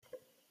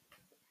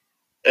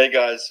Hey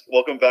guys,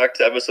 welcome back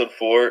to episode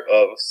 4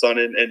 of Sun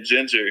and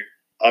Ginger.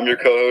 I'm your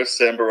co-host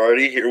Sam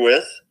Berardi here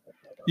with.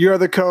 You're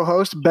the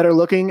co-host, better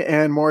looking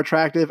and more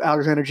attractive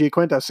Alexander G.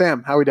 Quinto.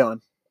 Sam, how are we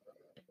doing?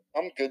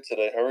 I'm good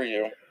today. How are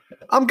you?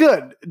 I'm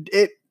good.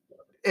 It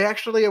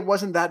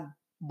wasn't that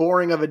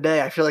boring of a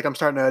day. I feel like I'm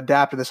starting to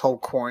adapt to this whole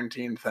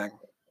quarantine thing.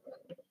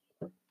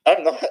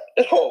 I'm not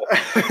at all.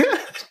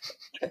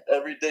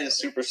 Every day is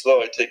super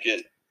slow. I take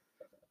it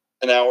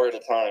an hour at a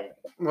time.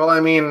 Well, I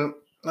mean,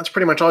 that's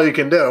pretty much all you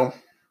can do.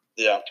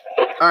 Yeah.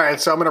 All right,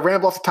 so I'm going to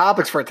ramble off the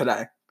topics for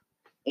today.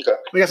 Okay.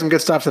 We got some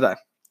good stuff today.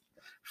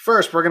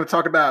 First, we're going to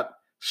talk about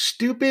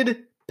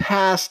stupid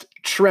past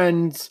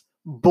trends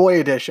boy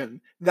edition.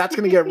 That's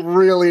going to get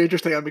really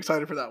interesting. I'm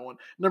excited for that one.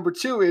 Number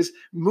 2 is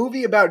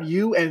movie about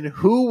you and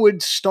who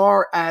would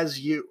star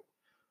as you.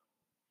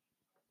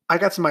 I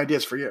got some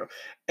ideas for you.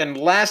 And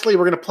lastly,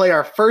 we're going to play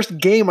our first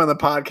game on the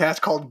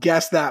podcast called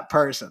Guess That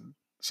Person.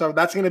 So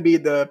that's going to be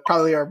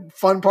probably our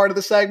fun part of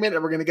the segment,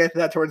 and we're going to get to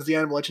that towards the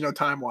end. We'll let you know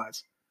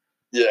time-wise.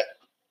 Yeah.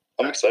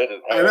 I'm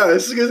excited. I know.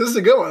 This is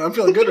a good one. I'm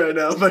feeling good right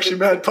now. I'm actually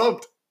mad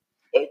pumped.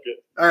 Okay.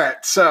 All right.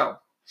 So,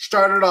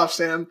 start it off,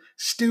 Sam.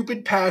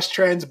 Stupid past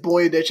trends,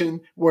 boy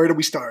edition. Where do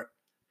we start?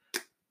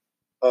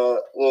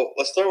 Well,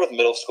 let's start with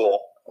middle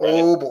school. Right?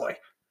 Oh, boy.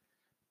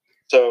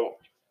 So,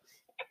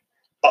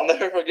 I'll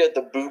never forget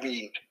the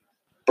booby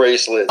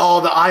bracelet.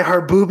 Oh, the I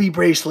Heart Booby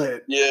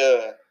bracelet.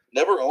 Yeah.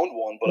 Never owned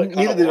one, but I kind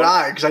of Neither did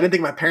I, because I didn't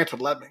think my parents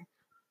would let me.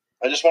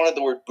 I just wanted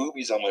the word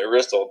boobies on my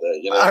wrist all day,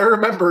 you know? I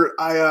remember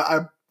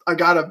I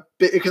got a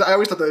big, because I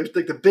always thought they were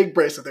like the big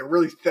bracelet. They were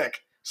really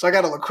thick. So I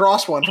got a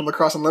lacrosse one from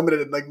Lacrosse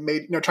Unlimited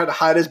and tried to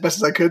hide it as best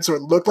as I could so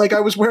it looked like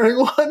I was wearing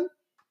one.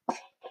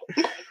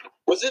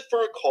 Was it for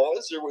a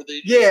cause or were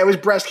they? Yeah, it was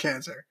breast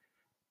cancer.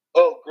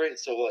 Oh, great.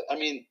 So,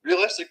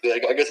 realistically, I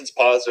guess it's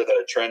positive that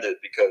it trended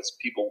because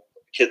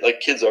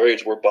kids our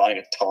age were buying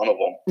a ton of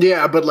them.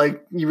 Yeah, but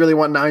you really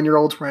want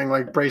 9-year-olds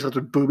wearing bracelets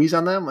with boobies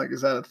on them?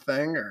 Is that a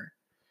thing or?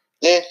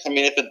 Yeah, I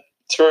mean, if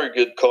it's for a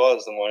good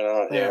cause, then why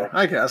not? Yeah,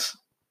 I guess.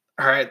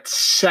 All right,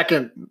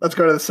 let's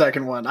go to the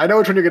second one. I know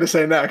which one you're going to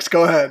say next.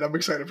 Go ahead. I'm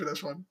excited for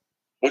this one.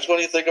 Which one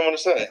do you think I'm going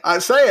to say? I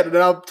say it, and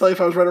then I'll tell you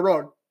if I was right or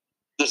wrong.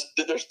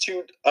 There's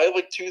two. I have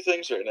two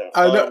things right now.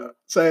 I know.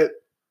 Say it.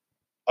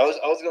 I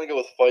was going to go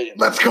with fighting.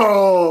 Let's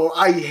go.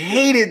 I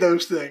hated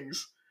those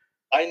things.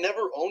 I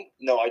never owned.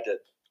 No, I did.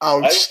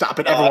 Oh, stop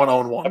it! Everyone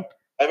owned one.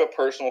 I have a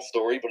personal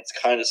story, but it's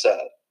kind of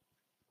sad.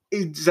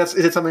 Is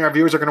it something our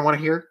viewers are going to want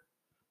to hear?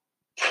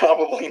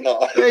 Probably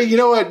not. Hey, you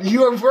know what?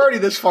 You are already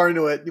this far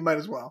into it. You might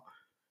as well.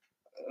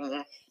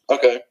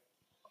 Okay.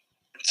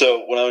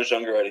 So when I was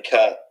younger, I had a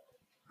cat,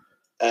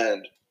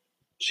 and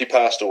she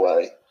passed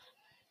away.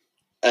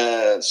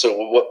 And so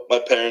what my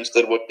parents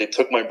did, they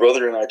took my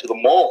brother and I to the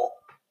mall.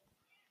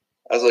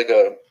 As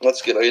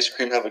let's get ice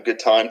cream, have a good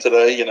time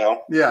today, you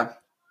know? Yeah.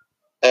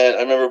 And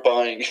I remember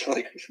buying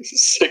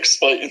 6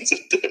 Titans of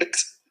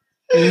dicks.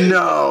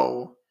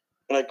 No.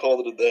 And I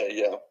called it a day,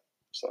 yeah.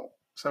 So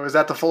is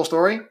that the full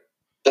story?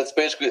 That's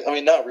basically, I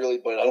mean, not really,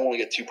 but I don't want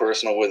to get too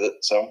personal with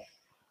it, so.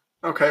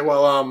 Okay,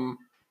 well,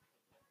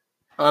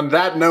 on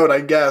that note,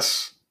 I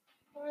guess.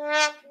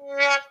 I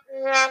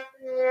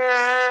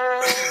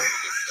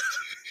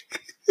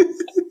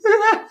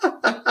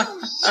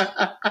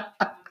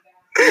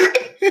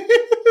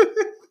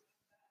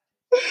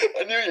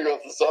knew you were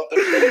up to something.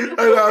 I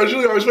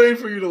know, I was waiting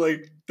for you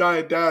to die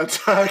it down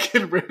so I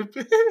can rip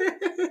it.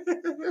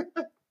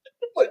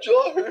 My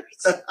jaw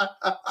hurts.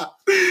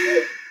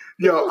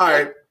 Yo, all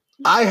right.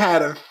 I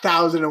had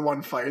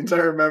 1,001 fights, I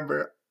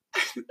remember.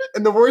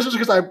 And the worst was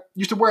because I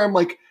used to wear them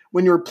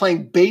when you were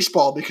playing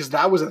baseball because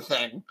that was a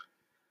thing.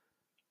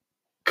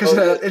 Because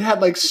it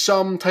had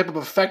some type of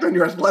effect on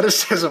your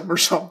athleticism or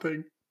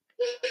something.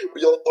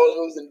 We all thought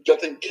it was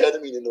injecting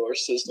ketamine into our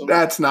system.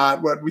 That's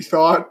not what we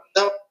thought.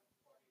 No, I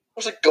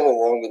was go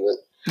along with it.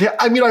 Yeah,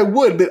 I mean, I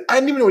would, but I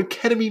didn't even know what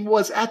ketamine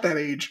was at that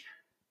age.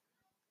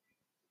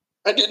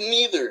 I didn't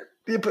either.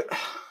 Yeah, but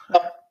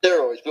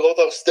steroids. We all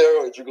thought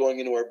steroids were going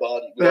into our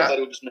body. We all thought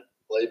it would just make it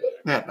play better.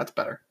 Yeah, that's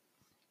better.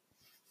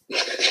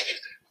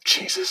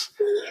 Jesus.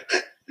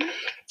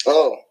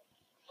 Oh.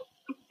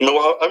 No,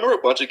 I remember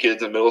a bunch of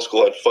kids in middle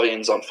school had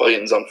fightings on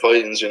fightings on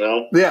fightings, you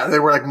know? Yeah, they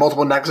were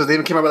multiple necklaces. They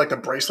even came out with the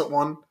bracelet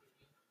one.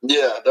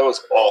 Yeah, that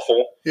was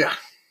awful. Yeah.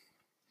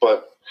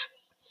 But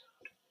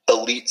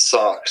elite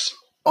socks.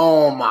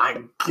 Oh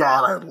my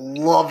God, I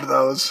loved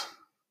those.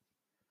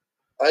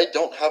 I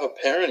don't have a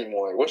pair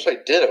anymore. I wish I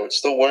did. I would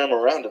still wear them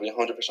around, to be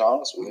 100%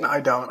 honest with you.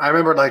 I don't. I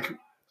remember,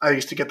 I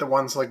used to get the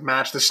ones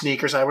match the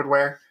sneakers I would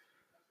wear.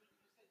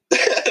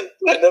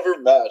 I never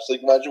matched.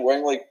 Imagine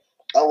wearing,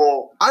 I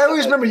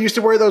always remember you used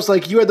to wear those,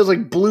 you had those,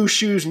 blue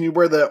shoes and you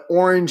wear the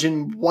orange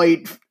and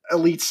white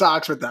elite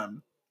socks with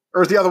them.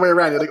 Or it's the other way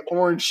around. You had,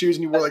 orange shoes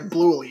and you wore,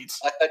 blue elites.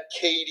 I had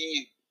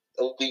KD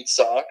elite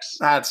socks.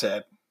 That's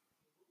it.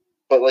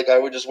 But, I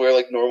would just wear,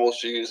 normal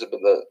shoes, but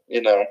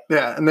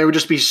Yeah, and they would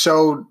just be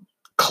so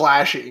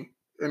clashy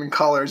in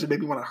colors. It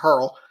made me want to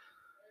hurl.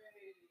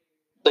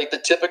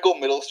 The typical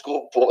middle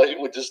school boy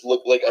would just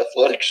look like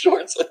athletic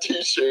shorts, a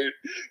t-shirt,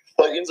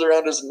 tightens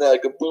around his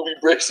neck, a booby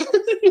bracelet,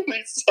 and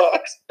these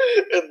socks,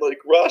 and like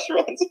Rosh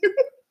runs.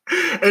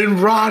 And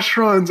Rosh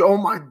runs. Oh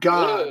my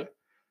god. Yeah.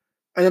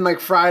 And then like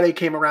Friday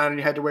came around and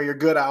you had to wear your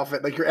good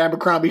outfit, like your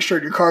Abercrombie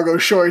shirt, your cargo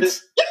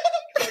shorts.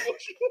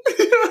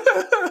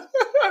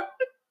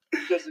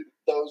 Because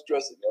I was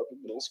dressing up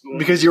in middle school.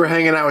 Because you were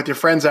hanging out with your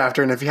friends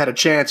after, and if you had a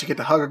chance, you get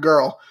to hug a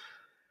girl.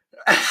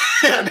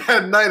 And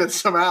at night at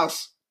some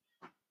house.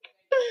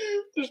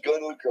 Just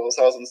going to a girl's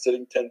house and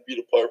sitting 10 feet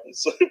apart from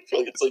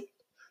it's like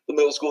the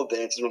middle school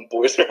dances when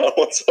boys are on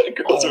one side,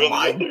 girls are Oh on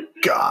my the other.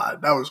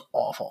 god, that was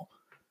awful.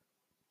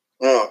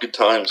 Oh, good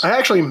times. I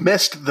actually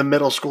missed the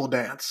middle school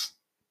dance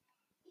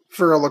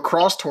for a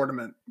lacrosse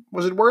tournament.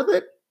 Was it worth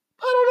it?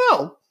 I don't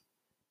know.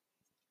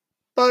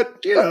 But,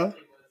 you know.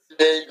 I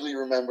vaguely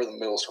remember the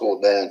middle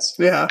school dance.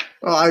 Yeah.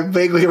 Well, I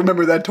vaguely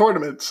remember that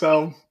tournament,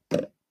 so.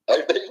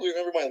 I vaguely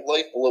remember my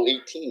life below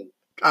 18.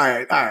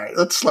 All right.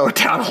 Let's slow it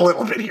down a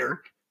little bit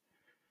here.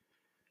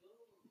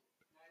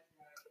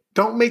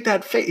 Don't make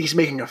that face. He's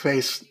making a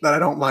face that I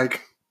don't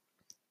like.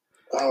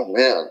 Oh,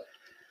 man.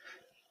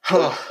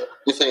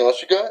 Anything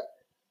else you got?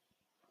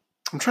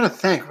 I'm trying to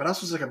think. What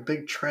else was like a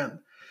big trend?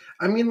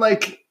 I mean,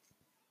 like,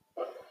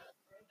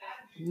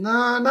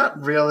 nah,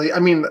 not really. I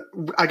mean,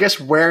 I guess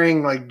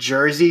wearing like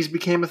jerseys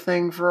became a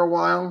thing for a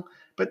while,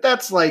 but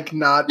that's like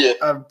not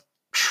a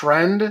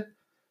trend.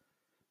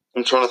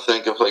 I'm trying to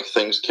think of like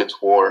things kids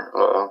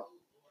wore.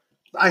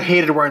 I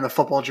hated wearing the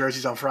football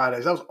jerseys on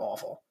Fridays. That was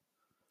awful.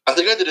 I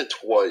think I did it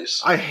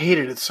twice. I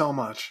hated it so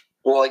much.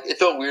 Well, like it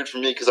felt weird for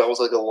me because I was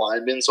like a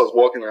lineman, so I was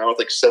walking around with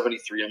like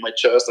 73 on my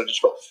chest. And I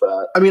just felt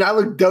fat. I mean, I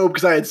looked dope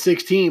because I had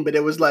 16, but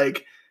it was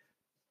like,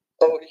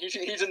 oh,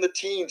 he's in the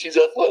teens. He's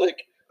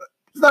athletic.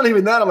 It's not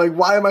even that. I'm like,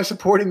 why am I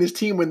supporting this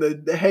team when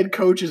the head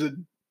coach is a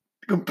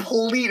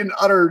complete and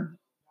utter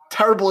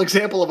terrible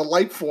example of a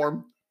life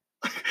form?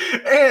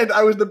 And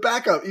I was the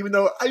backup, even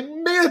though I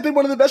may have been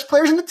one of the best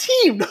players in the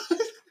team.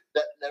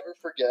 Never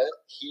forget,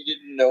 he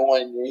didn't know my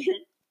name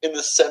in the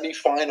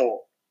semifinal.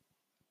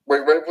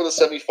 Right before the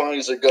semifinal,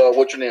 he's like,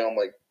 what's your name? I'm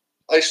like,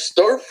 I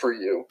starved for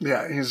you.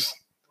 Yeah, he's...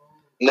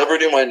 Never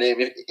knew my name.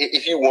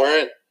 If you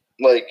weren't,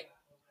 like,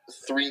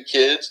 3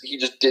 kids, he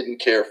just didn't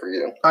care for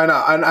you. I know.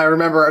 I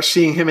remember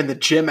seeing him in the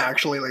gym,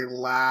 actually, like,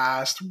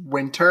 last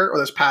winter, or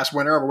this past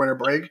winter, over winter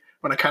break,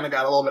 when I kind of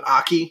got a little bit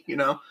aki, you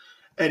know?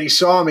 And he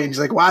saw me, and he's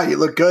like, wow, you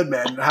look good,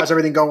 man. How's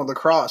everything going with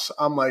lacrosse?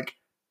 I'm like...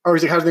 Or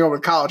he's like, how's everything going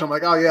with college? I'm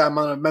like, oh, yeah, I'm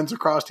on a men's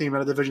lacrosse team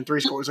at a Division III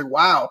school. He's like,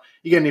 wow,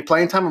 you get any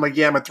playing time? I'm like,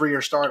 yeah, I'm a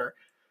 3-year starter.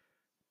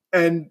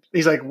 And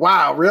he's like,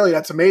 wow, really?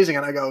 That's amazing.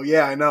 And I go,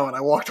 yeah, I know. And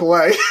I walked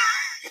away.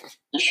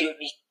 You should have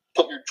just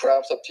put your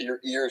traps up to your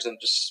ears and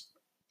just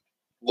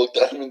looked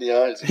at him in the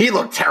eyes. He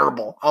looked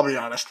terrible, I'll be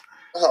honest.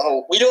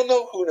 Oh, we don't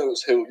know who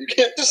knows who. You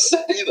can't just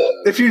say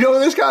that. If you know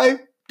this guy,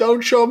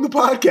 don't show him the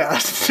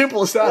podcast.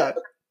 Simple as that.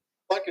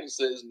 I'm not going to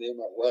say his name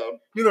out loud.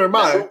 Neither am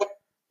I.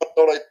 I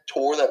thought I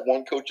tore that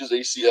one coach's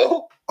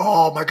ACL.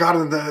 Oh, my God.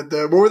 And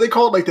the what were they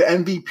called? Like the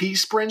MVP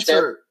sprints?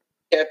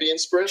 Champion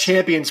sprints?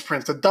 Champion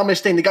sprints. The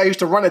dumbest thing. The guy used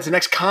to run it's an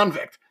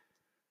ex-convict.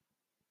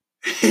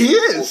 He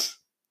is.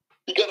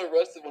 He got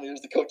arrested when he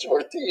was the coach of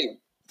our team.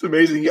 It's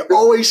amazing. He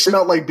always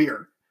smelled like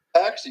beer.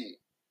 Taxi.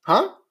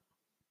 Huh?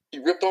 He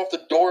ripped off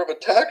the door of a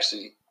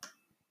taxi.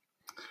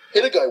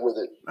 Hit a guy with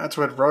it. That's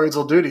what roids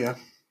will do to you.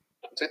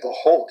 It's like the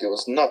Hulk. It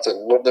was nuts. I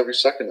loved every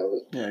second of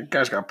it. Yeah,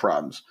 guy's got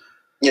problems.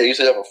 Yeah, he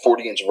used to have a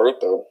 40-inch vert,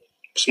 though.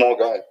 Small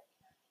guy.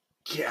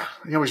 Yeah,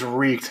 he always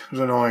reeked. It was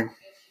annoying.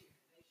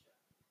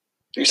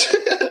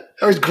 I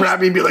always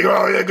grab me and be like,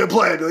 oh, yeah, good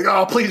play. I'd be like,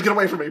 oh, please get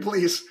away from me,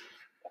 please.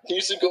 He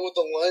used to go with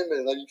the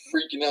lineman. I'd be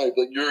freaking out. He'd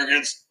be like, you're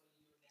against...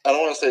 I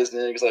don't want to say his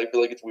name because I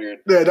feel like it's weird.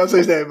 Yeah, don't say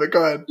his name, but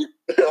go ahead.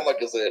 I'm not going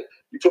to say it.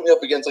 You put me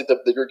up against like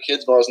the bigger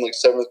kids when I was in like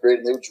 7th grade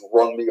and they would just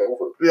run me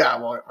over. Yeah,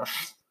 well...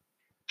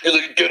 He's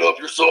like, get up,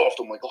 you're soft.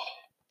 I'm like, oh.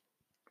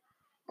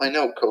 I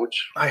know,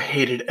 coach. I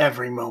hated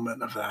every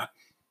moment of that.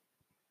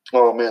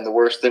 Oh, man, the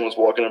worst thing was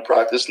walking in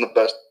practice and the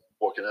best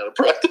walking out of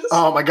practice.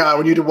 Oh, my God,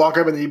 when you'd walk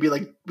up and you'd be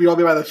like, we'd all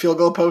be by the field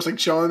goal post, like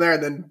chilling there,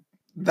 and then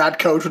that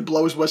coach would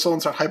blow his whistle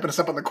and start hyping us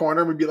up on the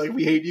corner, and we'd be like,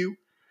 we hate you.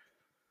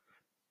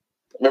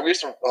 Remember, we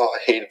used to, I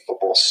hated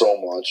football so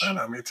much. I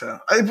know, me too.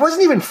 It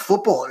wasn't even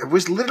football. It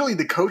was literally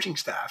the coaching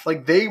staff.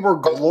 Like, they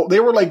were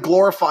like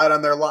glorified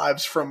on their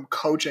lives from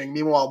coaching.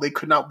 Meanwhile, they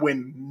could not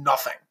win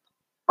nothing.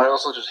 I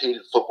also just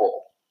hated football.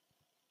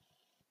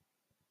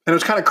 And it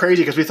was kind of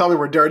crazy because we thought we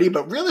were dirty,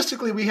 but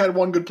realistically, we had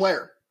one good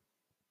player.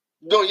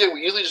 No, yeah,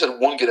 we usually just had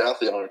one good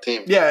athlete on our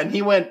team. Yeah, and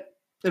he went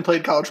and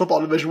played college football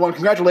in Division I.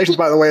 Congratulations,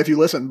 by the way, if you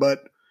listen,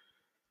 but...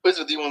 It's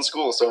a D1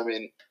 school, so, I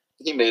mean,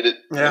 he made it,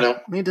 yeah, you know?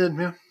 He did,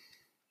 yeah.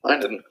 I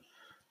didn't.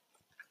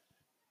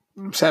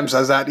 Sam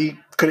says that. He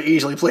could have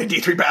easily played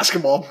D3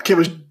 basketball. Kid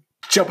was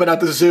jumping at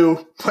the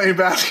zoo playing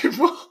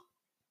basketball.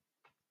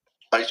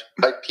 I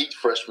peaked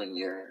freshman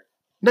year.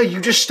 No,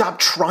 you just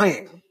stopped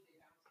trying.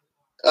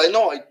 I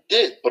know I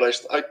did, but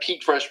I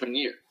peaked freshman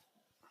year.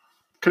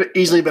 Could have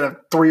easily been a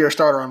 3-year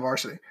starter on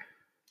varsity.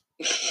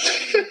 Yeah,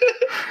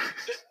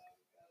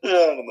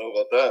 I don't know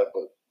about that,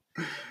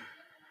 but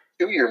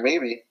 2-year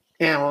maybe.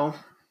 Yeah, well,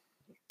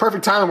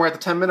 Perfect timing. We're at the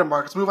 10-minute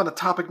mark. Let's move on to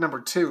topic number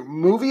 2.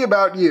 Movie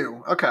about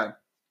you. Okay.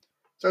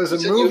 So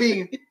there's a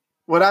movie.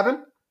 What happened?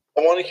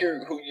 I want to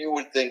hear who you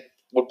would think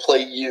would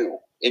play you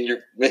in your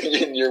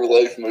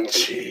life movie.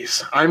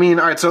 Jeez. I mean,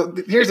 all right. So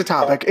here's the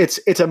topic.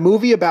 It's a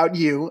movie about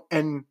you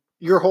and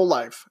your whole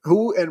life.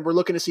 And we're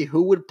looking to see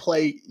who would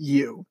play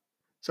you.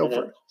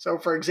 So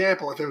for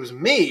example, if it was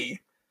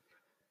me,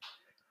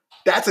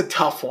 that's a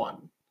tough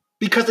one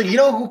because you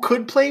know who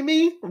could play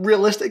me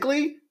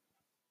realistically?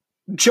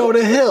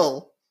 Jonah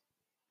Hill.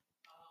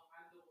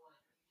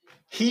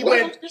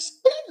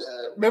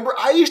 Remember,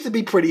 I used to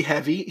be pretty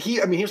heavy. He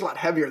was a lot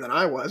heavier than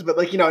I was, but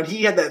and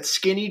he had that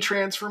skinny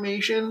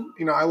transformation.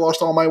 I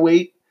lost all my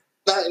weight.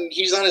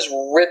 He's not as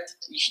ripped.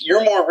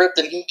 You're more ripped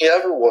than he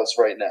ever was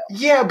right now.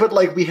 Yeah, but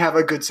we have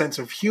a good sense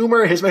of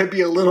humor. His might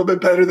be a little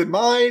bit better than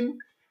mine.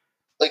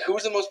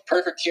 Who's the most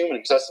perfect human?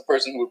 Because that's the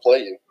person who would play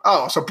you.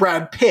 Oh, so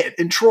Brad Pitt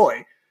in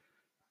Troy.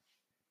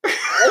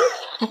 I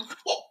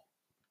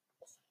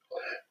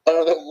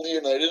don't know,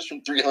 Leonidas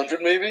from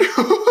 300 maybe?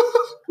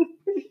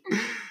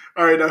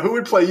 All right, now who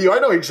would play you? I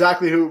know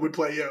exactly who would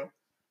play you.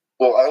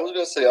 Well, I was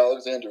going to say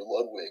Alexander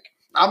Ludwig.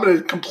 I'm going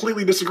to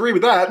completely disagree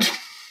with that.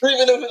 You don't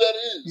even know who that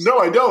is. No,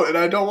 I don't, and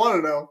I don't want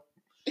to know.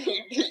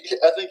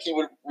 I think he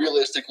would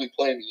realistically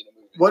play me in a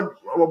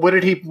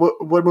movie.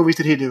 What movies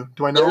did he do?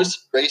 Do I know?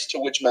 There's Race to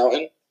Witch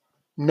Mountain.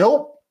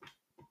 Nope.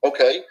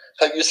 Okay.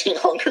 Have you seen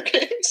Hunger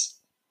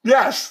Games?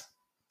 Yes.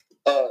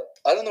 I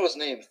don't know his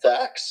name.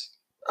 Thax?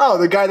 Oh,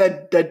 the guy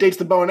that dates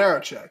the bow and arrow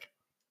chick.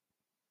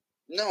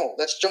 No,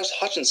 that's Josh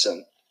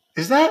Hutcherson.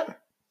 Is that?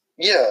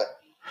 Yeah.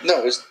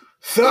 No,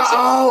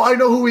 I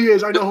know who he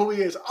is.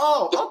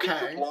 Oh,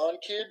 okay. The blonde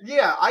kid?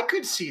 Yeah, I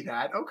could see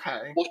that.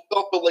 Okay. Well, he's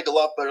also a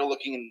lot better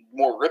looking and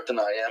more ripped than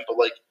I am,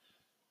 but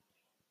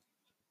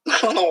I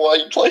don't know why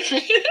you play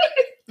me.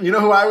 You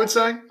know who I would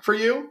say for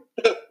you?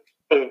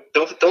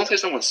 Don't say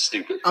someone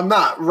stupid. I'm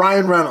not.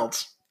 Ryan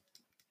Reynolds.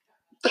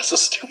 That's the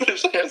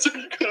stupidest answer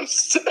you could have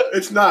said.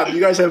 It's not. You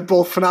guys have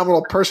both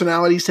phenomenal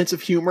personality, sense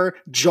of humor,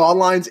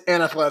 jawlines,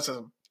 and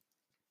athleticism.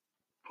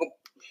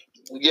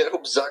 Yeah, I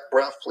hope Zach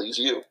Braff plays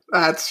you.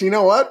 You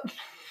know what?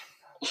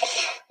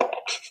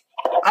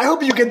 I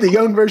hope you get the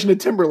young version of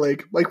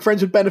Timberlake, like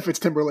Friends with Benefits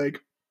Timberlake.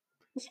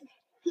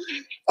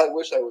 I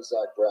wish I was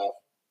Zach Braff.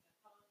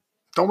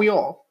 Don't we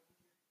all?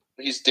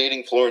 He's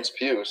dating Florence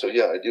Pugh, so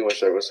yeah, I do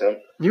wish I was him.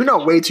 You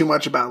know way too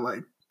much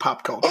about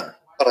pop culture.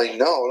 But I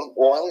know.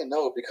 Well, I only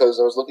know because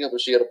I was looking up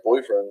if she had a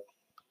boyfriend.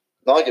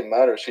 Not like it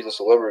matters. She's a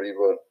celebrity,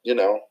 but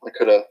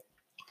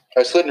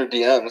I slid in her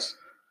DMs.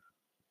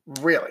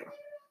 Really?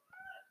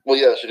 Well,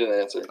 yeah, she didn't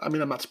answer. I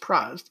mean, I'm not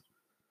surprised.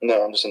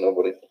 No, I'm just a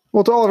nobody.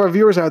 Well, to all of our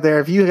viewers out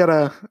there, if you got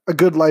a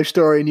good life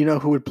story and you know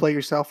who would play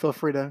yourself, feel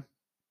free to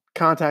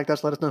contact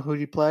us. Let us know who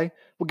you play.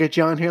 We'll get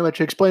you on here, let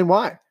you explain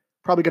why.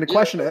 Probably going to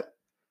question it.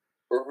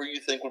 Or who you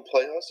think would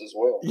play us as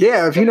well.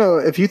 Yeah,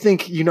 if you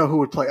think you know who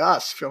would play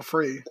us, feel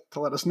free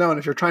to let us know. And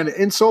if you're trying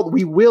to insult,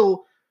 we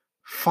will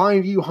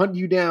find you, hunt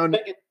you down. I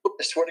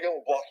swear to God,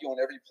 we'll block you on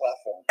every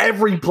platform.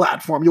 Every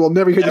platform. You will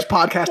never hear this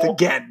podcast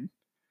again.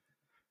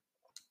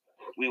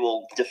 We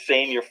will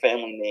defame your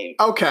family name.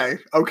 Okay.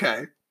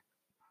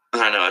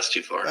 I know, that's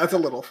too far. That's a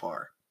little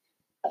far.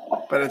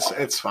 But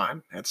it's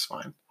fine. It's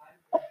fine.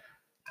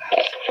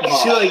 You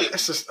see,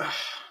 it's just...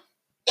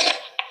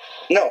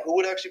 No, who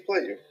would actually play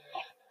you?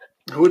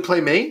 Who would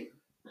play me?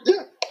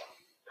 Yeah.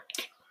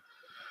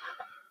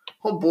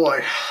 Oh,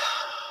 boy.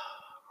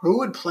 Who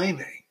would play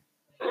me?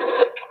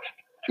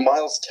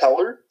 Miles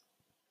Teller?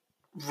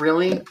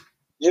 Really?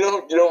 You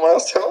know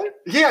Miles Teller?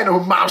 Yeah, I know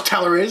who Miles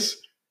Teller is.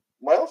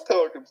 Miles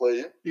Teller can play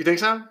you. You think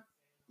so?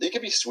 He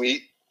could be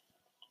sweet.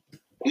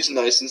 He's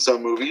nice in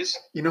some movies.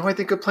 You know who I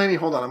think could play me?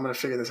 Hold on, I'm going to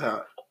figure this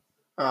out.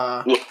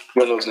 What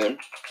was his name?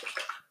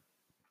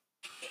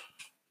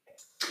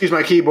 Use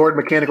my keyboard,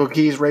 Mechanical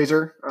Keys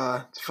Razer.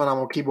 It's a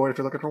phenomenal keyboard if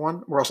you're looking for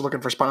one. We're also looking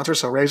for sponsors,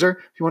 so Razer,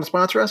 if you want to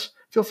sponsor us,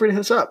 feel free to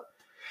hit us up.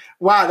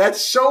 Wow, that's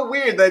so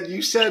weird that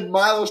you said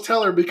Miles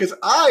Teller because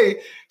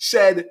I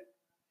said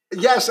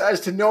yes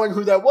as to knowing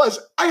who that was.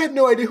 I had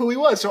no idea who he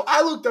was, so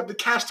I looked up the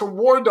cast of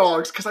War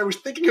Dogs because I was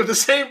thinking of the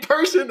same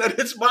person, and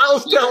it's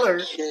Miles Teller.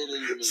 You're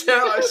kidding me. So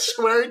I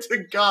swear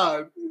to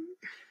God.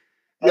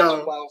 I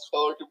think Miles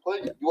Teller could play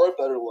you. You are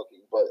better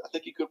looking, but I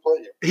think he could play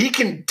you. He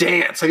can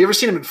dance. Have you ever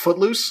seen him in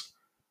Footloose?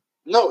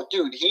 No,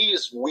 dude, he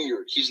is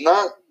weird. He's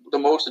not the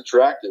most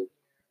attractive.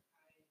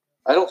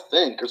 I don't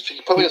think. Because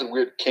he probably has a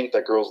weird kink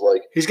that girls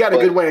like. He's got a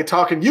good way of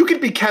talking. You could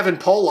be Kevin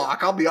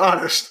Pollock, I'll be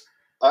honest.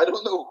 I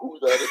don't know who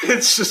that is.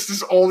 It's just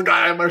this old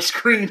guy on my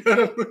screen that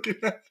I'm looking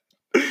at.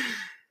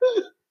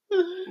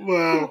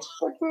 Wow.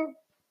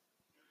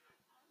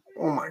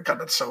 Oh my God,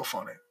 that's so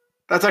funny.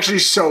 That's actually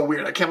so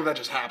weird. I can't believe that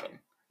just happened.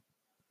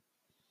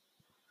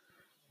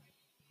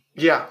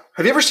 Yeah.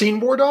 Have you ever seen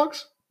War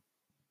Dogs?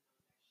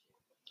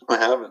 I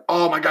haven't.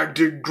 Oh my God,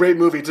 dude, great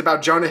movie. It's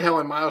about Jonah Hill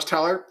and Miles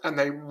Teller, and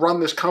they run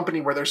this company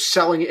where they're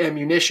selling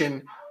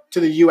ammunition to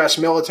the U.S.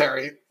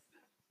 military,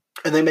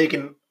 and they make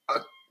a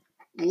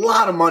a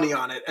lot of money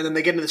on it, and then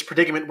they get into this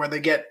predicament where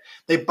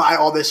they buy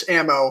all this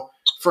ammo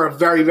for a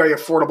very, very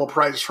affordable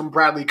price from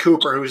Bradley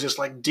Cooper, who's this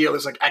like dealer,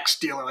 this like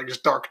ex-dealer, like this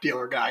dark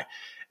dealer guy.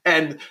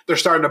 And they're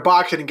starting to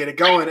box it and get it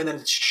going, and then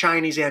it's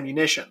Chinese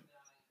ammunition.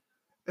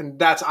 And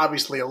that's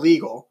obviously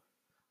illegal.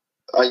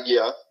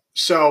 Yeah.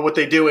 So what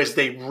they do is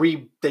they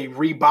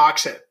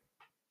rebox it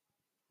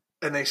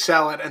and they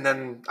sell it, and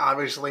then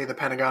obviously the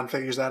Pentagon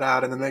figures that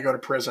out, and then they go to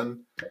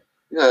prison.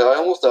 Yeah, I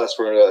almost asked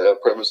for a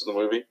premise of the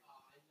movie.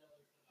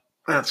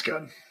 That's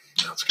good.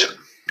 That's good.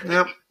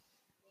 Yep.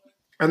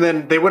 And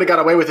then they would have got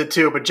away with it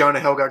too, but Jonah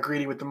Hill got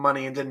greedy with the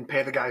money and didn't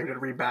pay the guy who did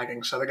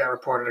rebagging, so the guy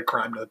reported a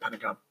crime to the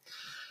Pentagon.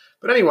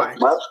 But anyway.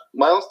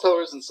 Miles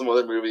Teller's in some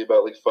other movie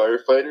about like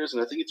firefighters,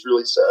 and I think it's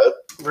really sad.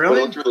 Really? But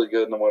it looked really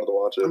good, and I wanted to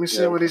watch it. Let me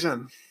see what he's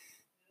in.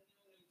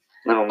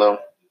 I don't know.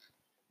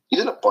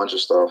 He's in a bunch of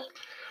stuff.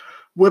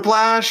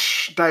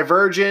 Whiplash,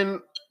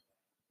 Divergent.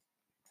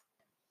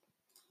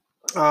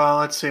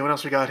 Let's see. What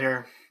else we got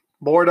here?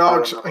 War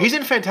Dogs. He's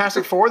in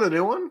Fantastic Four, the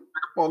new one?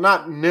 Well,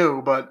 not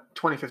new, but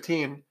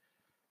 2015.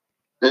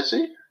 Is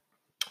he?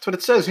 That's what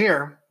it says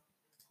here.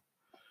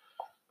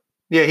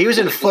 Yeah, he was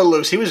in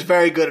Footloose. He was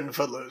very good in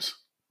Footloose.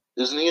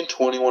 Isn't he in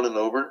 21 and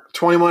Over?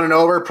 21 and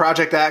Over,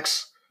 Project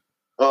X.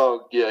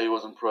 Oh, yeah, he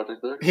was in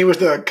Project X. He was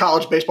the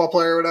college baseball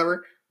player or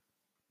whatever.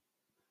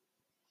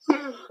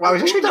 Wow,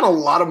 he's actually done a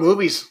lot of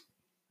movies.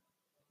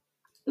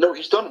 No,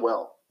 he's done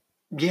well.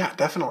 Yeah,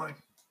 definitely.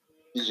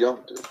 He's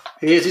young, too.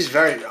 He is. He's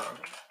very young.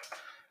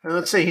 And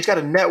let's see, he's got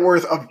a net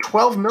worth of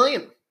 $12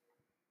 million.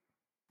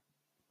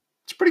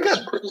 It's pretty good.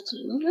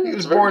 He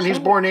was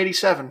born in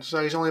 87,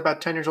 so he's only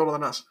about 10 years older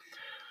than us.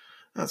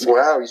 That's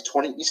wow, he's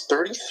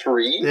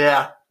 33?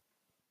 Yeah.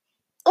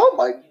 Oh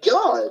my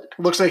god.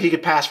 Looks like he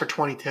could pass for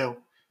 22.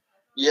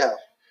 Yeah.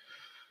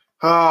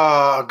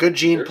 Oh, good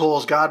gene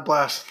pools. God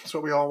bless. That's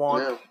what we all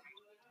want. Yeah.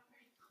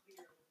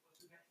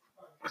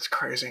 That's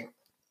crazy.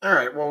 All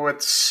right, well, we're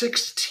at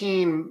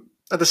 16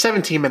 at the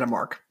 17-minute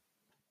mark.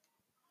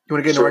 You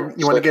want to get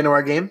into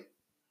our game?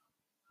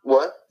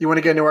 What? You want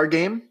to get into our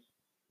game?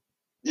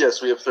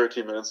 Yes, we have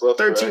 13 minutes left.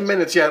 13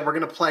 minutes, yeah. We're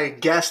going to play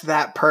Guess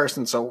That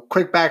Person. So,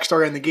 quick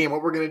backstory on the game.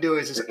 What we're going to do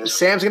is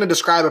Sam's going to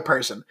describe a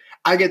person.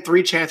 I get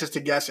 3 chances to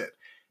guess it.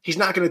 He's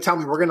not going to tell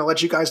me. We're going to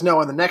let you guys know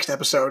on the next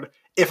episode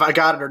if I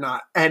got it or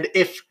not. And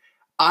if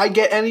I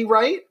get any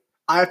right,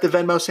 I have to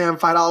Venmo Sam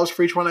 $5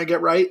 for each one I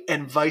get right,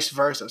 and vice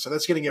versa. So,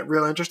 that's going to get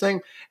real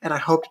interesting. And I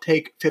hope to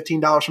take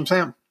 $15 from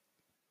Sam.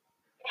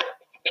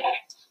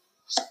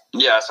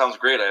 Yeah, sounds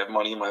great. I have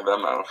money in my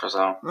Venmo for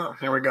Sam. Oh,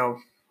 here we go.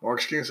 More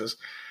excuses.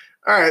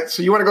 All right,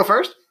 so you want to go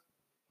first?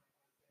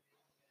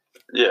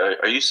 Yeah,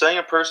 are you saying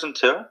a person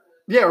too?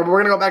 Yeah, we're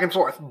going to go back and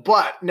forth.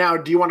 But now,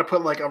 do you want to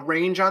put like a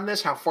range on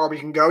this? How far we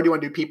can go? Do you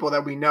want to do people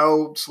that we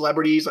know,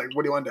 celebrities? Like,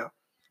 what do you want to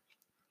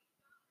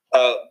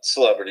do?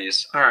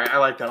 Celebrities. All right, I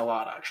like that a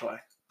lot, actually.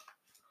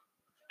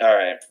 All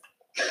right.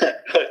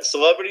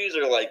 Celebrities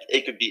are like,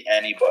 it could be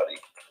anybody.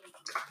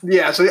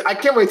 Yeah, so I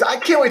can't wait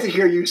to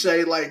hear you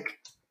say like,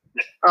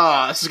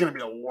 this is going to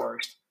be the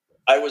worst.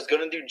 I was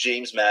going to do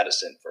James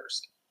Madison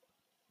first.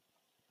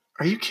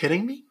 Are you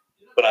kidding me?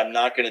 But I'm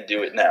not going to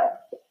do it now.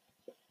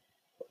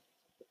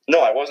 No,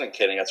 I wasn't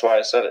kidding. That's why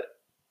I said it.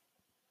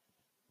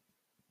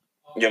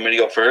 You want me to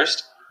go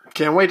first?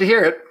 Can't wait to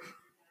hear it.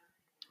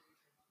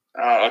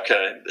 Oh,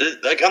 okay.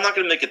 I'm not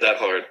going to make it that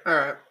hard. All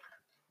right.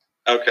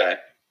 Okay.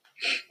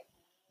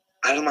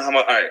 I don't know how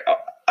much. All right.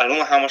 I don't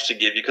know how much to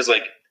give you because,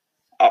 like,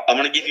 I'm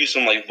going to give you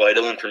some like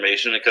vital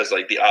information because,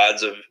 like, the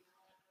odds of.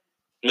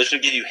 I'm just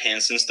going to give you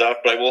hints and stuff,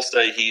 but I will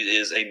say he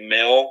is a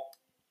male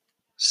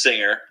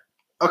singer.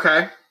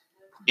 Okay.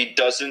 He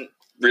doesn't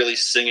really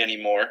sing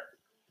anymore.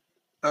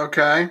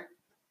 Okay.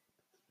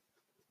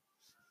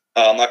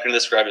 I'm not going to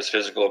describe his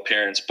physical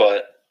appearance,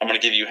 but I'm going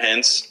to give you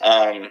hints.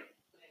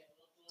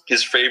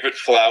 His favorite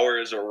flower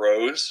is a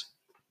rose.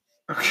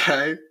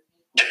 Okay.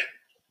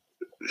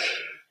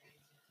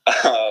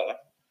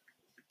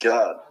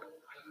 God.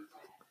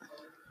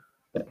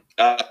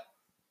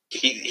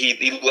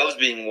 He loves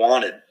being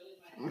wanted.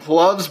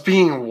 Loves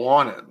being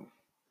wanted.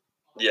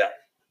 Yeah.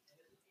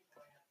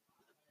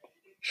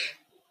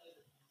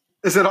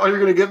 Is that all you're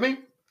going to give me?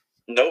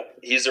 Nope.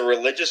 He's a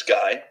religious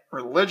guy.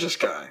 Religious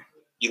guy.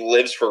 He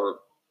lives for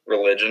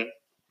religion.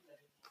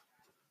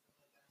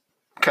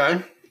 Okay.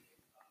 And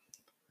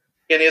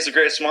he has a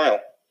great smile.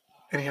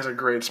 And he has a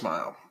great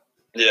smile.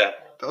 Yeah.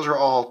 Those are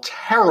all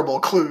terrible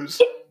clues.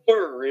 Those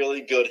are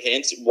really good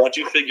hints. Once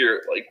you figure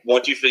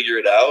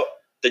it out,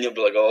 then you'll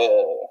be like,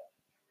 oh.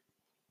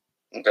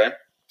 Okay.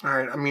 All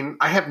right. I mean,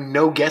 I have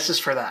no guesses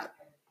for that.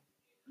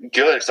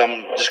 Good, because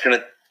I'm just going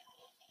to...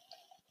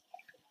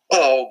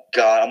 Oh,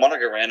 God. I'm on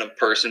like a random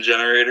person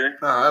generator.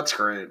 Oh, that's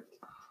great.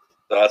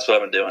 So that's what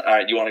I've been doing. All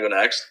right, you want to go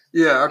next?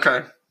 Yeah,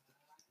 okay.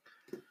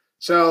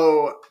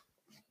 So...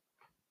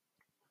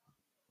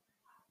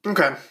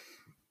 Okay.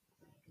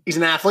 He's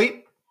an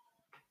athlete.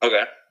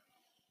 Okay.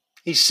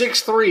 He's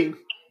 6'3".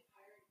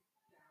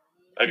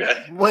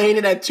 Okay. Weighing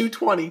in at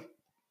 220.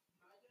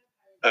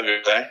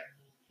 Okay.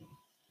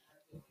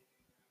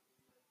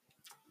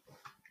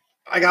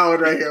 I got one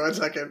right here. 1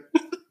 second.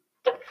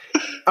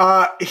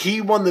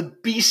 He won the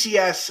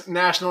BCS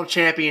National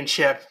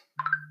Championship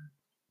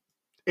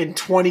in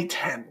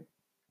 2010.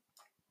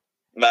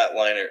 Matt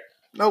Leinart.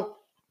 Nope.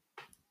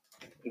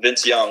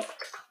 Vince Young.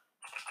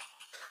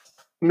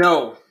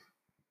 No.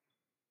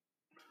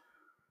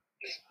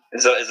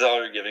 Is that all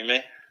you're giving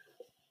me?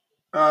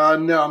 No,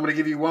 I'm going to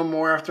give you one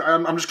more after.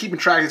 I'm just keeping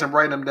track of these. I'm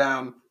writing them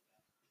down.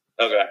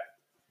 Okay.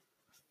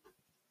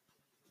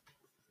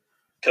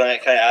 Can I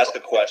ask a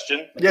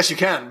question? Yes, you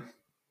can.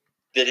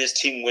 Did his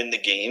team win the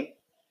game?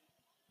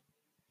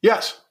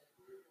 Yes.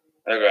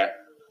 Okay.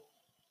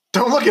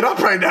 Don't look it up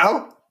right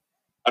now.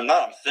 I'm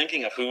not. I'm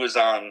thinking of who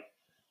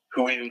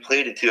even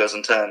played in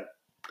 2010.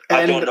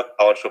 I don't know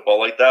college football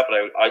like that,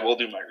 but I will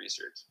do my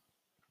research.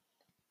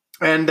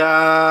 And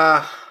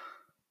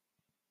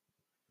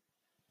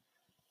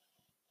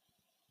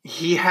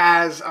he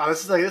has.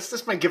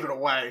 This might give it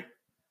away.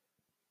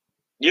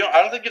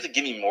 I don't think you have to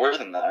give me more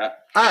than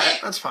that. All right,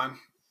 that's fine.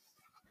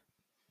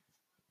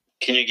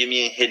 Can you give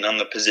me a hint on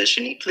the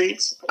position,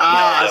 please?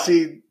 No.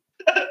 See,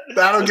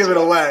 that'll give it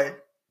away.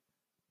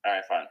 All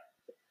right, fine.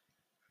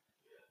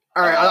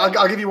 All right,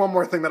 I'll give you one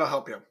more thing that'll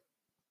help you.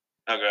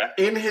 Okay.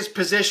 In his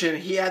position,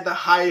 he had the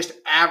highest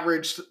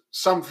average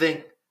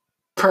something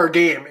per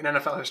game in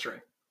NFL history.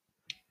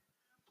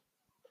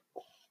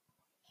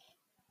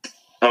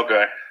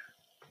 Okay.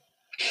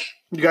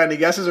 You got any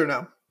guesses or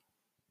no?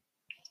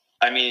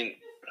 I mean,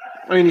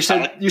 you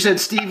said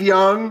Steve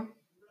Young.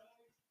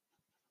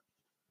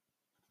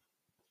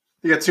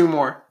 You got two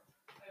more.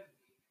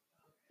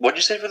 What'd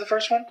you say for the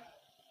first one?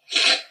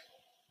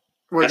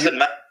 I said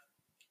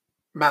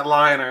Matt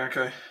Leinart.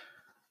 Okay.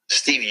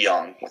 Steve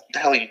Young. What the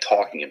hell are you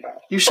talking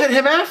about? You said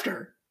him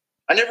after.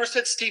 I never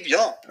said Steve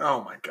Young.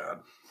 Oh my god.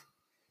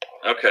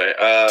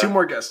 Okay. Two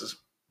more guesses.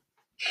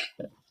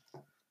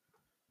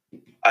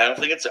 I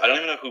don't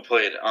even know who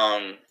played.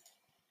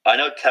 I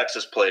know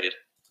Texas played.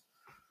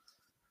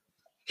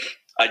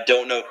 I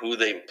don't know who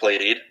they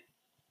played.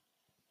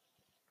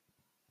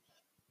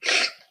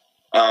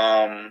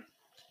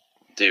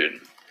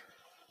 Dude.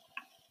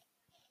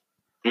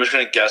 I'm just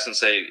gonna guess and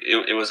say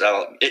it was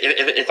Alabama.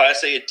 If I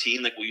say a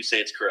team, will you say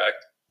it's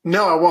correct?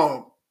 No, I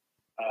won't.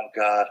 Oh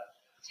God.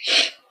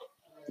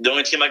 The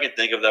only team I can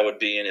think of that would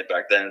be in it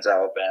back then is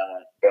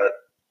Alabama. But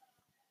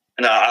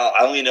no,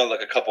 I only know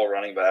a couple of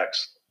running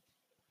backs.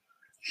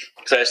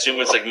 Because I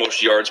assume it's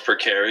most yards per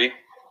carry.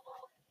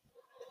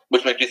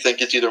 Which makes you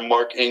think it's either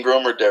Mark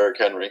Ingram or Derrick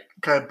Henry.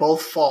 Okay,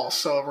 both false,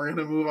 so we're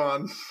gonna move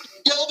on.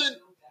 Yeldon.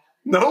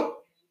 Nope.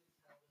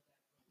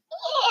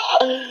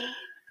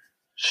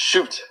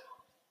 Shoot.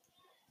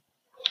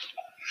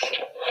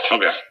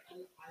 Okay.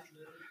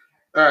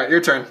 All right,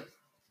 your turn.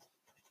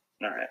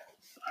 All right.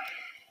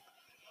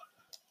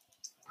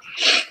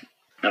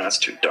 No, that's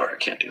too dark. I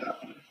can't do that.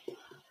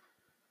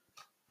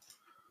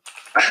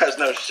 There's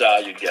no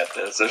shot you'd get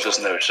this. There's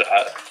just no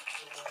shot.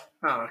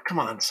 Oh, come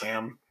on,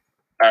 Sam.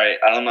 All right,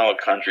 I don't know what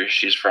country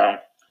she's from.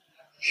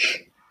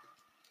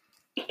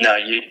 No,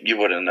 you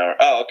wouldn't know her.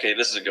 Oh, okay,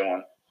 this is a good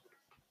one.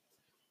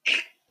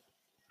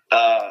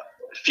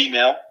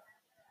 Female.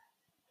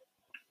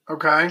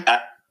 Okay.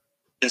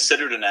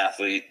 Considered an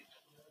athlete.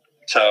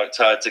 So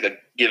it's like a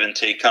give and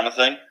take kind of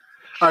thing.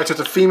 All right, so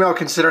it's a female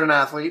considered an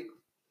athlete.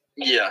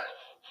 Yeah.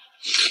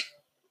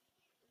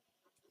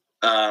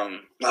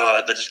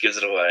 That just gives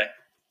it away.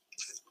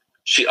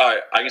 All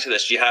right, I can say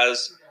this.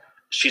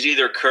 She's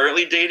either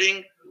currently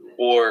dating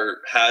or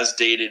has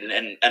dated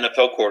an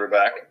NFL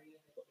quarterback.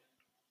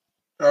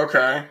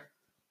 Okay.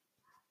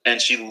 And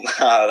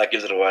that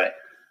gives it away.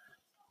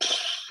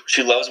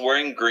 She loves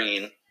wearing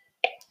green.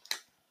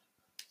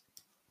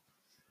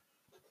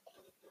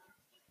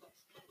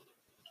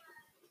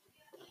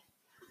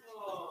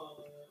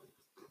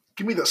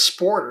 Give me the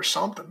sport or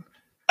something.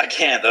 I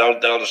can't.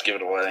 That'll just give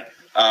it away.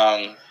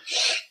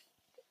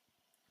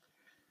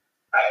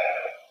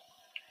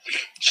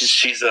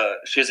 She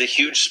has a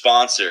huge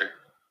sponsor.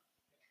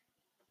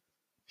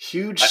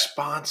 Huge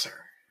sponsor.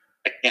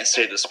 I can't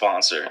say the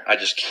sponsor. I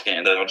just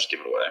can't. I'll just give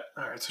it away.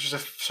 All right,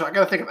 so I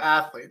got to think of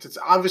athletes. It's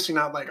obviously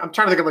not I'm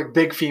trying to think of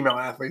big female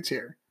athletes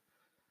here.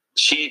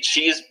 She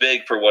is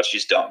big for what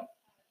she's done.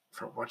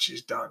 For what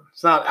she's done.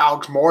 It's not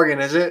Alex Morgan,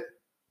 is it?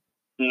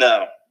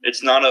 No,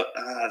 it's not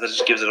that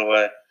just gives it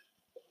away.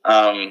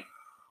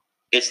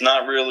 It's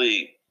not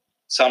really.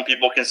 Some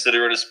people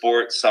consider it a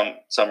sport. Some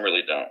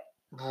really don't.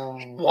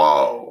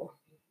 Whoa.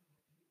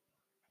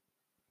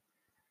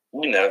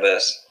 You know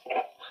this.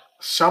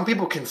 Some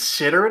people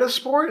consider it a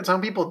sport, and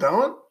some people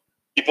don't?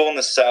 People in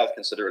the South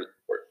consider it a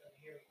sport.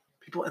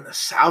 People in the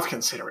South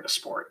consider it a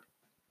sport.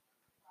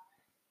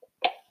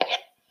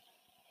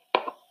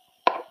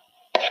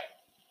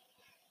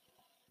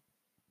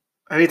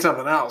 I need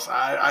something else. So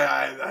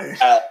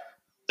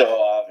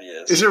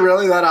obvious. Is it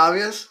really that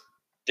obvious?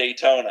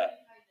 Daytona.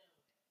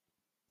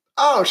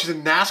 Oh, she's a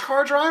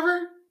NASCAR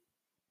driver?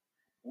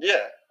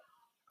 Yeah.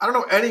 I don't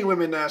know any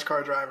women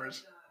NASCAR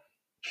drivers.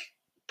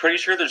 Pretty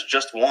sure there's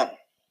just one.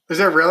 Is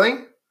there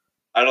really?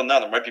 I don't know.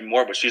 There might be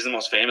more, but she's the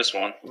most famous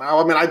one. Well,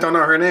 I mean, I don't know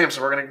her name,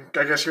 so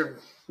I guess you're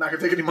not going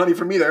to take any money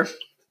from me there.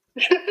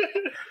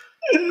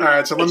 All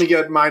right, so let me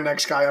get my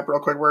next guy up real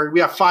quick. We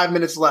have 5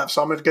 minutes left,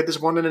 so I'm going to get this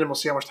one in, and we'll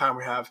see how much time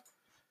we have.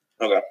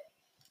 Okay.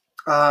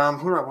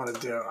 Who do I want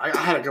to do? I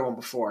had a good one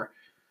before.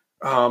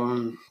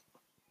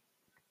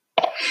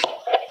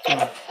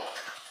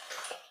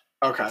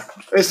 Okay,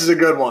 this is a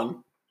good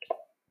one.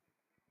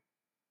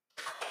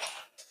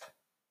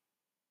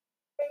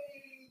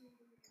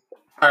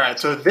 All right,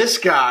 so this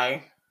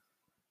guy,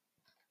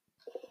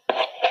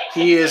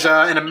 he is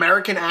an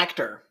American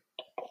actor.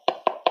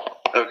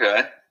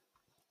 Okay.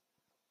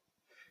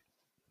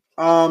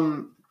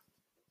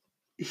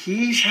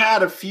 He's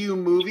had a few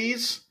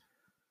movies.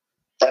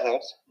 That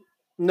helps.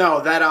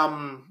 No, that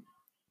are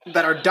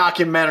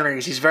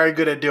documentaries. He's very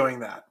good at doing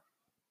that.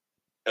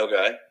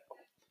 Okay.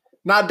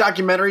 Not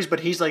documentaries, but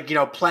he's like,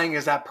 playing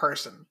as that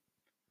person.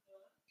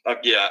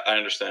 Yeah, I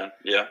understand.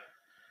 Yeah.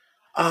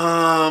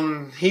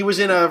 He was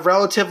in a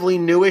relatively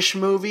newish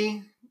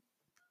movie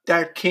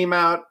that came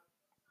out.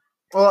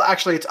 Well,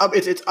 actually,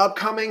 it's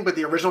upcoming, but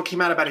the original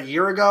came out about a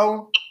year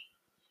ago.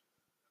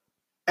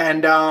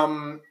 And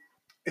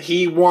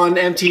he won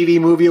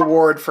MTV Movie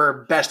Award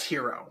for Best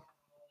Hero.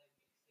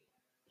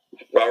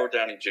 Robert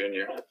Downey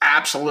Jr.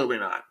 Absolutely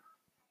not.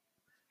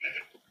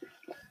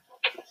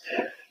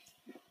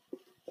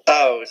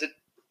 Oh, is it?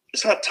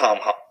 It's not Tom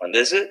Holland,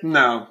 is it?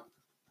 No.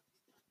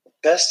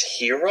 Best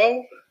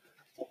Hero?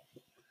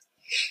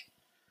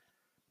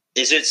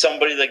 Is it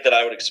somebody like that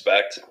I would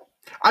expect?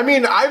 I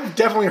mean, I've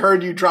definitely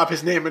heard you drop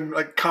his name in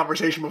like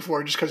conversation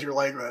before, just because you're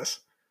like this.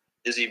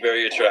 Is he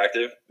very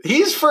attractive?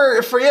 He's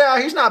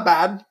he's not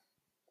bad.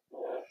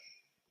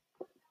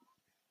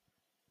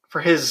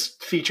 For his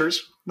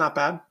features, not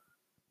bad.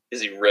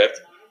 Is he ripped?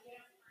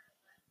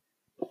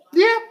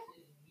 Yeah.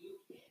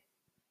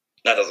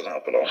 That doesn't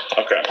help at all.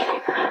 Okay.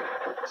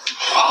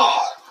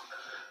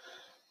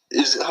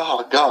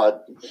 Oh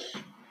God.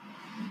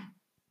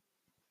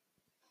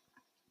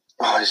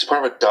 Oh, he's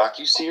part of a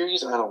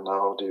docu-series? I don't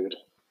know, dude.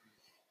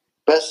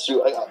 I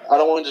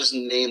don't want to just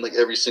name like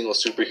every single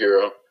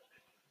superhero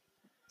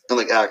and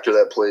like actor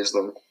that plays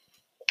them.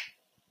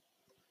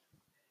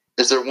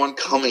 Is there one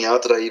coming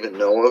out that I even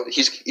know of?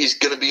 He's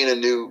going to be in a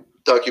new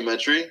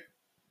documentary?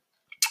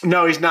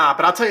 No, he's not.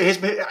 But I'll tell you,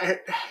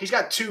 he's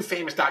got 2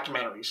 famous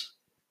documentaries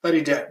that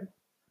he did.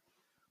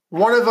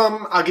 One of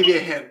them, I'll give you a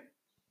hint.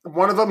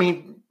 One of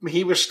them,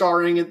 he was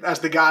starring as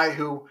the guy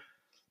who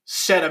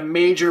set a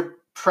major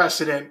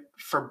precedent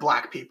for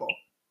black people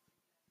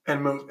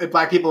and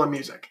black people in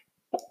music.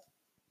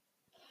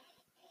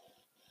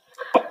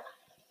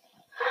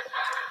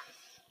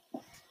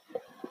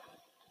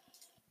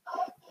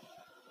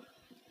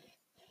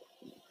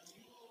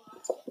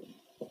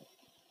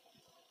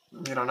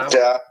 You don't know?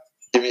 Yeah.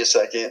 Give me a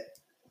second.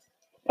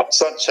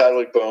 It's not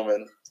Chadwick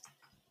Boseman.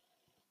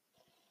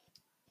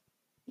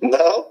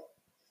 No?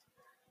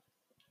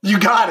 You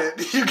got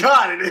it. You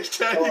got it.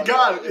 You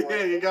got it.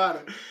 Yeah, you got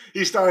it.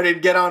 He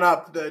started Get On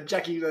Up, the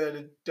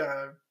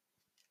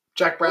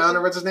Jack Brown,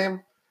 or what's his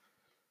name?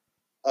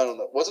 I don't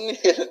know. Wasn't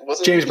he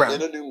James Brown.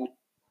 In a new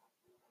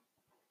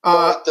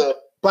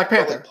Black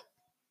Panther.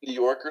 New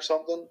York or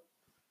something?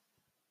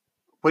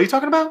 What are you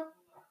talking about?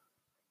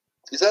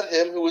 Is that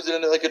him who was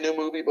in like a new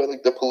movie by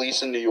like the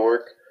police in New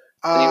York?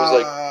 And he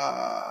was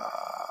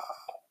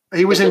like,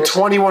 he was in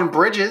 21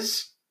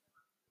 Bridges.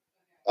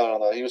 I don't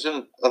know. He was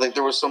in. I think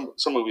there was some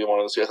movie I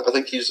wanted to see. I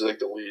think he's like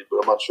the lead, but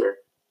I'm not sure.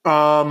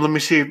 Let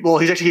me see. Well,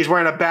 he's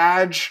wearing a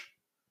badge.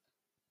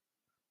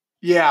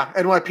 Yeah,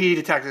 NYPD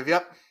detective.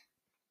 Yep.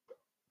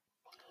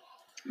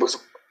 What's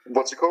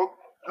it called?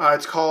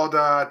 It's called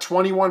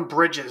 21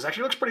 Bridges.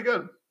 Actually, looks pretty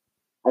good.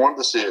 I wanted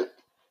to see it.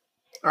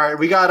 All right,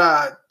 we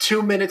got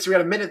 2 minutes. We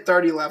got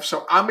 1:30 left,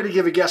 so I'm going to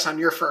give a guess on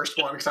your first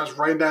one because I was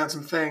writing down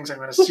some things. I'm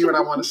going to see what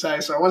I want to say.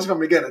 So I want to see if I'm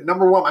going to get it.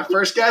 Number 1, my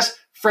first guess: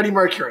 Freddie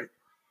Mercury.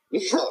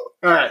 No. All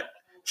right.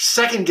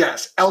 Second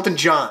guess: Elton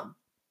John.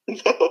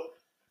 No.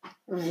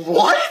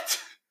 What?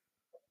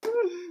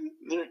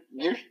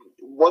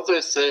 Once I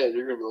say it,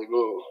 you're going to be like,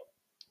 "Whoa."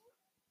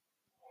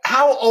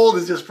 How old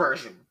is this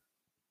person?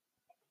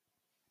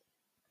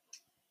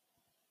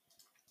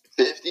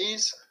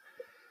 50s?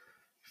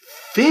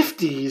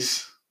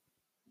 50s?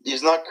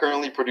 He's not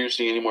currently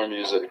producing any more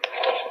music.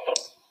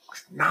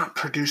 Not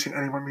producing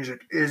any more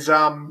music. Is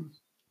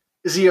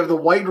he of the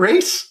white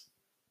race?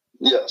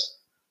 Yes.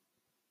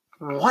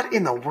 What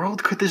in the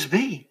world could this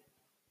be?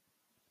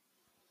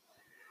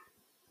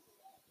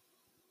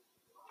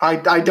 I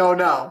don't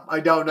know.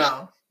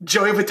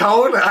 Joey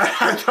Fatone?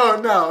 I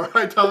don't know.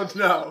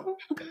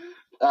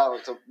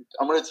 Alex,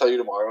 I'm going to tell you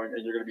tomorrow,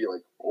 and you're going to be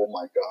like, "Oh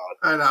my god!"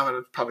 I know. I'm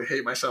going to probably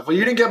hate myself. Well,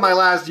 you didn't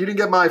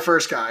get my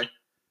first guy.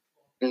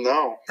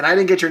 No. And I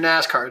didn't get your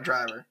NASCAR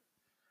driver.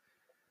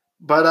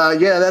 But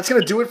yeah, that's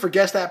going to do it for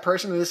Guess That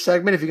Person in this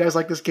segment. If you guys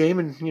like this game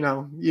and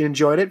you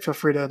enjoyed it, feel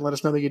free to let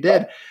us know that you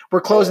did. We're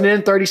closing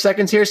in 30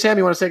 seconds here. Sam,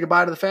 you want to say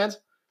goodbye to the fans?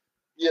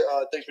 Yeah,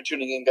 thanks for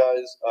tuning in,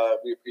 guys.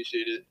 We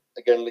appreciate it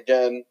again and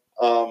again.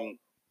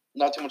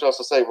 Not too much else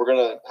to say. We're going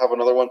to have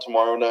another one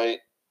tomorrow night.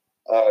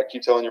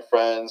 Keep telling your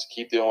friends.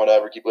 Keep doing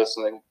whatever. Keep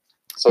listening.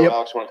 So, Yep.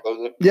 Alex, you want to close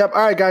it? Yep.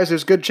 All right, guys. It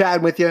was good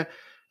chatting with you.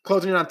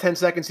 Closing in on 10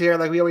 seconds here.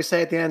 Like we always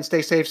say at the end,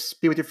 stay safe,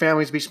 be with your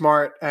families, be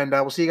smart, and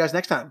we'll see you guys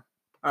next time.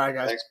 All right,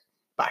 guys. Thanks.